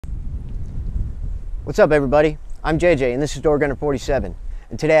What's up, everybody? I'm JJ and this is Door Gunner 47,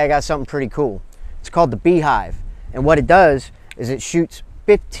 and today I got something pretty cool. It's called the Beehive, and what it does is it shoots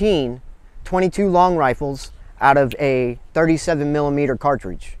 15 22 long rifles out of a 37mm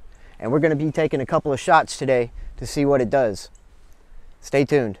cartridge, and we're going to be taking a couple of shots today to see what it does. Stay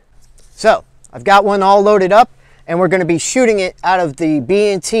tuned. So I've got one all loaded up, and we're going to be shooting it out of the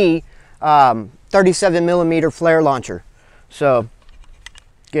B&T 37mm flare launcher. So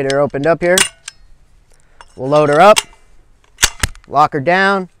get her opened up here. We'll load her up, lock her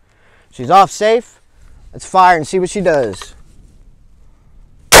down. She's off safe. Let's fire and see what she does.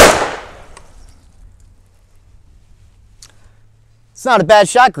 It's not a bad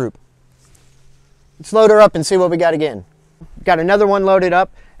shot group. Let's load her up and see what we got again. Got another one loaded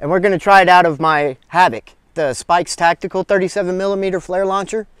up, and we're going to try it out of my Havoc, the Spikes Tactical 37mm flare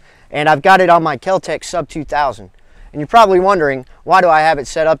launcher, and I've got it on my Kel-Tec Sub 2000. And you're probably wondering, why do I have it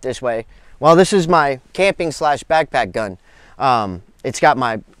set up this way? Well, this is my camping / backpack gun. It's got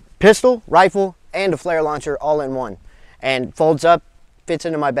my pistol, rifle, and a flare launcher all in one. And folds up, fits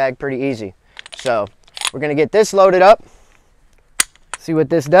into my bag pretty easy. So we're gonna get this loaded up, see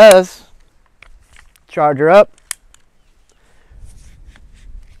what this does. Charge her up,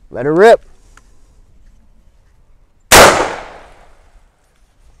 let her rip.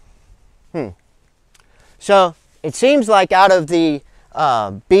 So it seems like out of the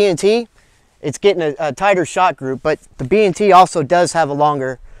B&T, it's getting a tighter shot group, but the B&T also does have a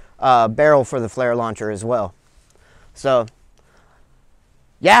longer barrel for the flare launcher as well. So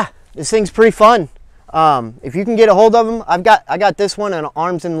yeah, this thing's pretty fun. If you can get a hold of them, I got this one on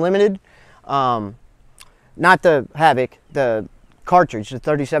Arms Unlimited, not the Havoc, the cartridge, the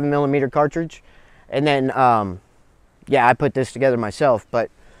 37mm cartridge, and then yeah, I put this together myself, but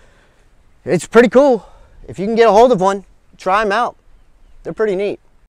it's pretty cool. If you can get a hold of one, try them out. They're pretty neat.